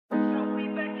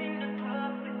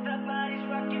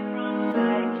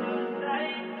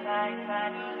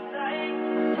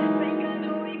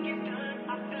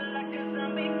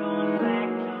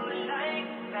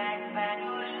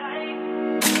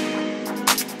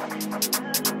Give a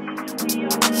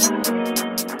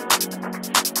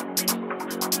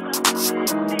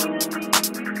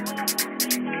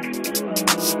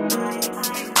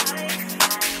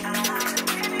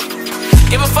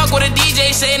fuck what a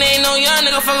DJ say, they ain't no young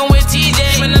nigga fucking with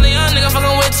TJ. Another young nigga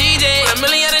fucking with TJ. A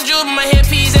million of jewels, but my head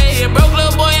PZ. You a broke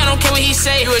little boy, I don't care what he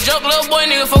say. You a joke little boy,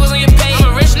 nigga, focus on your pay. I'm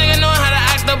a rich nigga knowing how to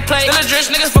act the play. Still a rich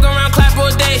niggas fucking around clap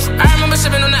all day. I remember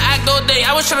sipping on the act all day.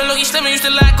 I was tripping, Loki slipping, used to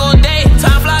lack all day.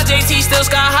 Time fly, JT still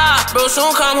sky high. Bro,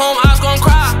 soon come home, I was gon'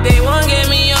 cry. They won't get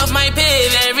me off my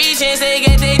piv. Every chance they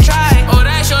get, they try. Oh,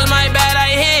 that shows my bad,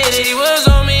 I hit it. He was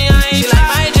on me, I ain't. She like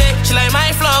my drip, she like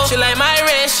my flow, she like my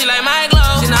wrist, she like my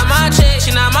glow. She not my chick, she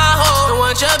not my hoe. Don't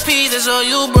want your piece, that's all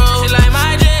you bro. She like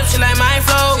my drip, she like my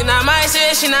flow. She not my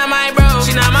sis, she not my bro.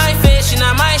 She not my fit, she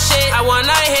not my shit. I one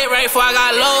night hit right before I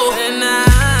got low.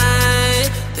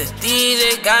 Tonight, the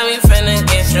DJ got me finna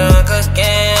get drunk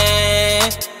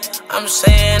again. I'm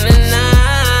saying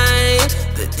tonight,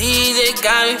 the DJ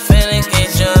got me finna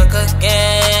get drunk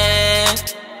again.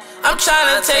 I'm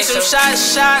tryna take some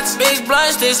shots, big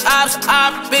blunts, this ops,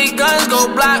 big guns go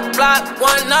block,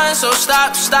 one none, so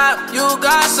stop, you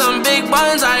got some big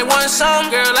buns, I want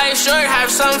some, girl life short, have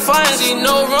some fun, see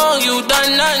no wrong, you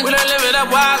done none, we done live it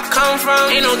up where I come from,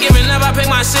 ain't no giving up, I pick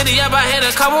my city up, I hit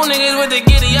a couple niggas with the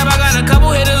giddy up, I got a couple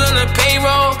hitters on the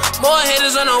payroll, more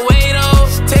hitters on the way though,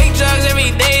 take drugs every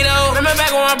day though, remember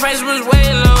back when my price was way